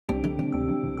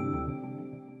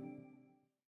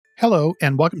Hello,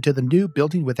 and welcome to the new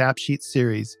Building with AppSheet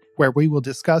series, where we will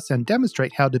discuss and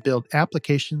demonstrate how to build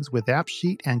applications with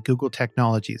AppSheet and Google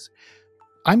technologies.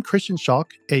 I'm Christian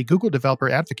Schalk, a Google developer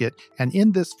advocate, and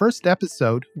in this first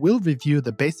episode, we'll review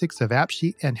the basics of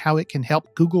AppSheet and how it can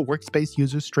help Google Workspace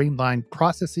users streamline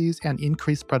processes and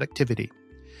increase productivity.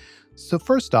 So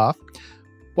first off,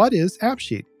 what is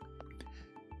AppSheet?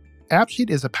 AppSheet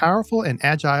is a powerful and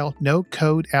agile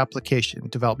no-code application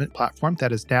development platform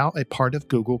that is now a part of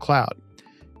Google Cloud.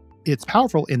 It's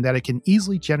powerful in that it can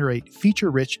easily generate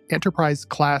feature-rich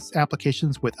enterprise-class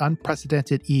applications with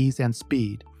unprecedented ease and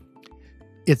speed.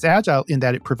 It's agile in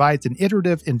that it provides an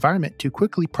iterative environment to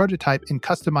quickly prototype and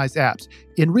customize apps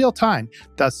in real time,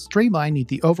 thus streamlining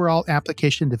the overall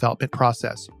application development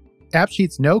process.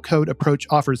 AppSheet's no-code approach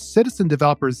offers citizen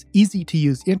developers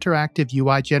easy-to-use interactive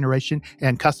UI generation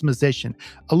and customization,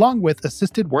 along with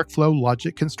assisted workflow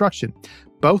logic construction,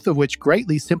 both of which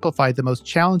greatly simplify the most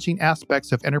challenging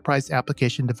aspects of enterprise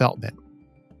application development.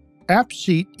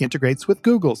 AppSheet integrates with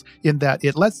Google's in that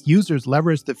it lets users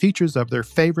leverage the features of their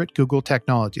favorite Google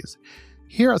technologies.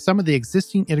 Here are some of the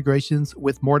existing integrations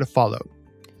with more to follow.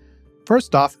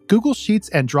 First off, Google Sheets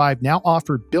and Drive now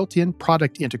offer built-in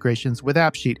product integrations with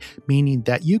AppSheet, meaning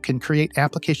that you can create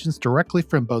applications directly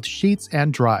from both Sheets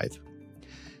and Drive.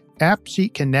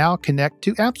 AppSheet can now connect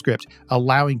to AppScript,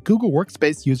 allowing Google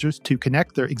Workspace users to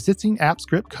connect their existing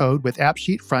AppScript code with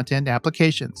AppSheet front-end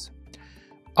applications.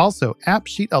 Also,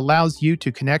 AppSheet allows you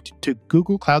to connect to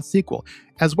Google Cloud SQL,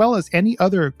 as well as any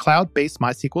other cloud-based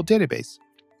MySQL database.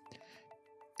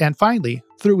 And finally,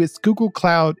 through its Google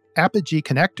Cloud Apigee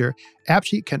connector,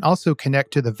 AppSheet can also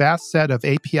connect to the vast set of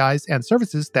APIs and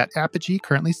services that Apigee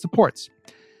currently supports.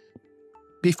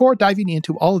 Before diving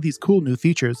into all of these cool new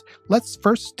features, let's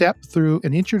first step through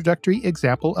an introductory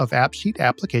example of AppSheet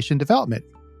application development.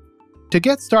 To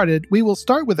get started, we will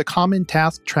start with a common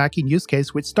task tracking use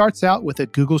case which starts out with a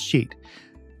Google Sheet.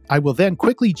 I will then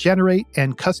quickly generate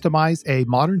and customize a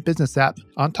modern business app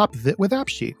on top of it with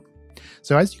AppSheet.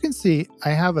 So as you can see,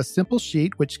 I have a simple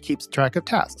sheet which keeps track of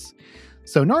tasks.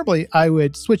 So normally I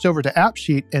would switch over to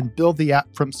AppSheet and build the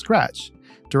app from scratch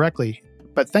directly.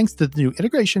 But thanks to the new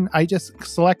integration, I just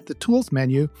select the Tools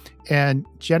menu and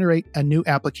generate a new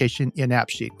application in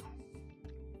AppSheet.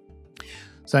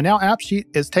 So now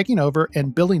AppSheet is taking over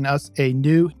and building us a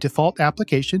new default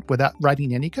application without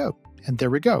writing any code. And there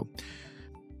we go.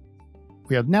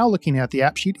 We are now looking at the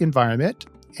AppSheet environment.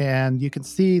 And you can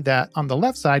see that on the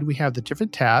left side, we have the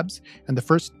different tabs. And the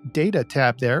first data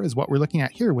tab there is what we're looking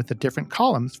at here with the different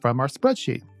columns from our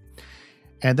spreadsheet.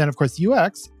 And then, of course,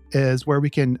 UX is where we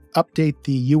can update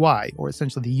the UI, or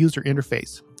essentially the user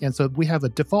interface. And so we have a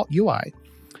default UI.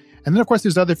 And then, of course,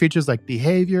 there's other features like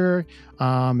behavior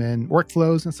and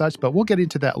workflows and such, but we'll get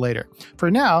into that later. For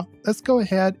now, let's go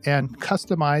ahead and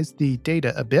customize the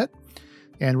data a bit.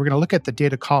 And we're going to look at the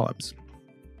data columns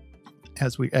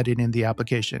as we edit in the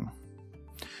application.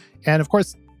 And of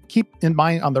course, keep in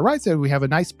mind on the right side, we have a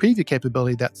nice preview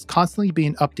capability that's constantly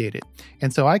being updated.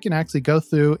 And so I can actually go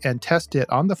through and test it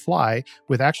on the fly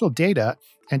with actual data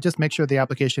and just make sure the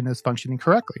application is functioning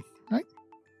correctly, right?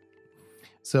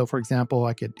 So for example,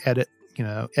 I could edit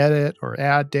or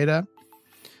add data,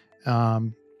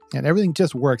 and everything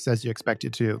just works as you expect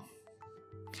it to.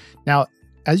 Now,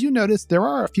 as you notice, there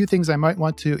are a few things I might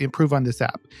want to improve on this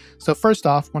app. So first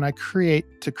off, when I create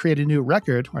a new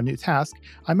record or a new task,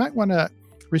 I might want to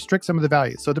restrict some of the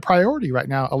values. So the priority right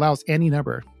now allows any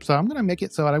number. So I'm going to make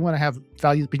it so that I want to have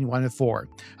values between 1 and 4.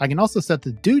 I can also set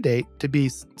the due date to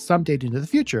be some date into the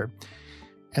future.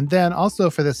 And then also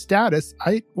for the status,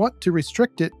 I want to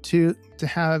restrict it to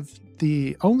have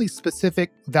the only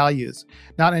specific values,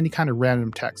 not any kind of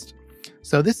random text.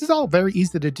 So this is all very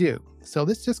easy to do. So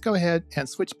let's just go ahead and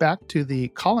switch back to the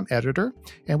column editor,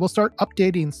 and we'll start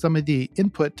updating some of the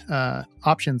input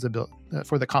options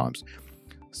for the columns.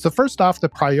 So first off, the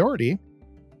priority,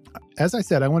 as I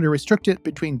said, I want to restrict it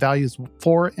between values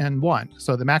 4 and 1.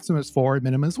 So the maximum is 4,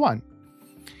 minimum is 1.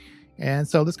 And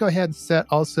so let's go ahead and set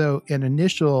also an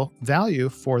initial value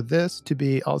for this to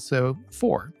be also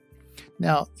 4.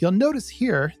 Now, you'll notice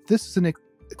here, this is an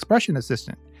expression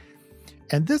assistant.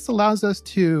 And this allows us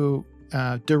to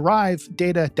derive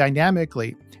data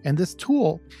dynamically. And this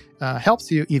tool helps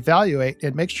you evaluate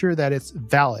and make sure that it's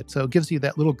valid. So it gives you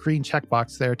that little green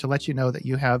checkbox there to let you know that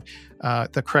you have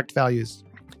the correct values.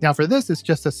 Now for this, it's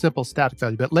just a simple static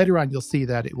value, but later on you'll see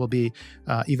that it will be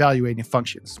evaluating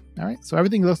functions. All right, so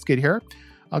everything looks good here.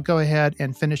 I'll go ahead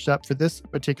and finish up for this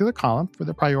particular column for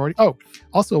the priority. Oh,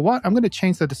 also I'm going to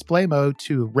change the display mode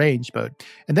to range mode.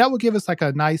 And that will give us like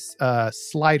a nice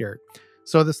slider.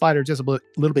 So the slider is just a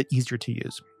little bit easier to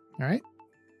use. All right.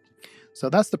 So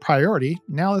that's the priority.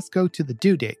 Now let's go to the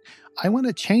due date. I want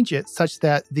to change it such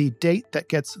that the date that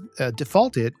gets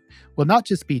defaulted will not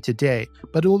just be today,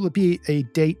 but it will be a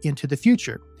date into the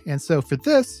future. And so for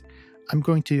this, I'm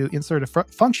going to insert a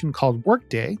function called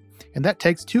workday, and that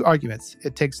takes 2 arguments.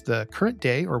 It takes the current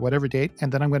day or whatever date,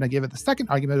 and then I'm going to give it the second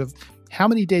argument of how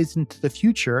many days into the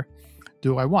future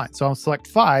do I want. So I'll select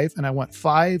 5, and I want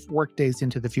 5 work days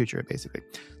into the future, basically.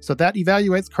 So that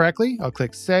evaluates correctly. I'll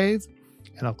click Save,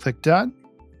 and I'll click Done.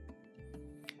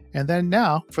 And then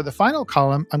now, for the final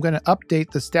column, I'm going to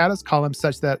update the status column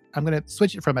such that I'm going to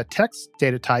switch it from a text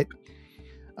data type,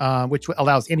 which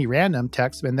allows any random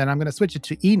text, and then I'm going to switch it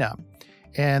to enum.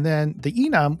 And then the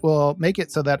enum will make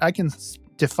it so that I can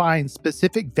define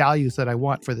specific values that I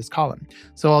want for this column.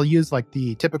 So I'll use like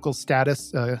the typical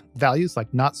status values,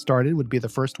 like not started would be the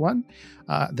first one.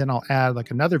 Then I'll add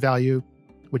like another value,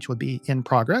 which would be in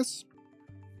progress.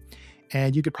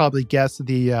 And you could probably guess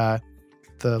the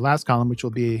last column, which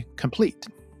will be complete.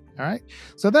 All right,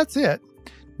 so that's it.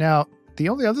 Now, the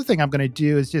only other thing I'm going to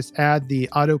do is just add the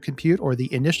auto compute or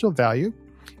the initial value.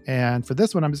 And for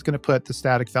this one, I'm just going to put the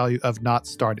static value of not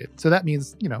started. So that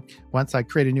means, once I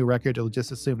create a new record, it'll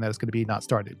just assume that it's going to be not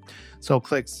started. So I'll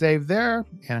click Save there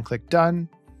and click Done.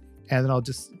 And then I'll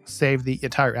just save the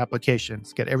entire application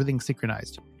to get everything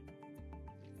synchronized.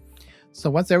 So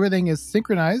once everything is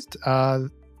synchronized, our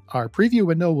preview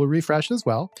window will refresh as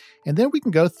well. And then we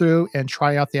can go through and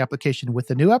try out the application with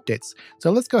the new updates.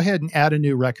 So let's go ahead and add a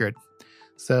new record.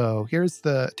 So here's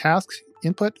the task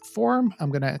input form. I'm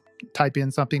going to type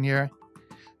in something here.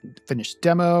 Finish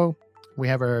demo. We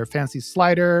have our fancy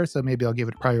slider. So maybe I'll give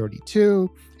it priority 2.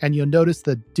 And you'll notice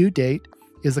the due date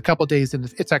is a couple days in.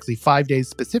 It's actually 5 days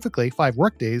specifically, 5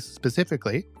 work days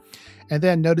specifically. And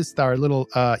then notice our little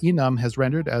enum has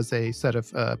rendered as a set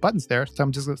of buttons there. So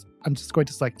I'm just going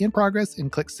to select in progress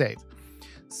and click Save.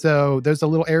 So there's a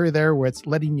little area there where it's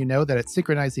letting you know that it's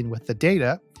synchronizing with the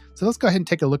data. So let's go ahead and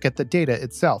take a look at the data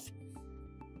itself.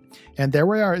 And there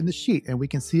we are in the sheet, and we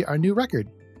can see our new record.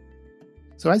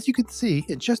 So as you can see,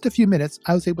 in just a few minutes,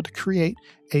 I was able to create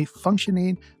a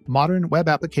functioning modern web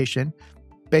application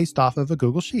based off of a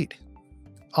Google Sheet,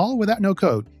 all without no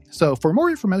code. So for more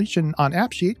information on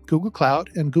AppSheet, Google Cloud,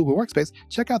 and Google Workspace,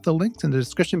 check out the links in the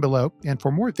description below. And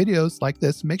for more videos like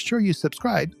this, make sure you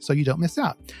subscribe so you don't miss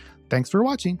out. Thanks for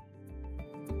watching.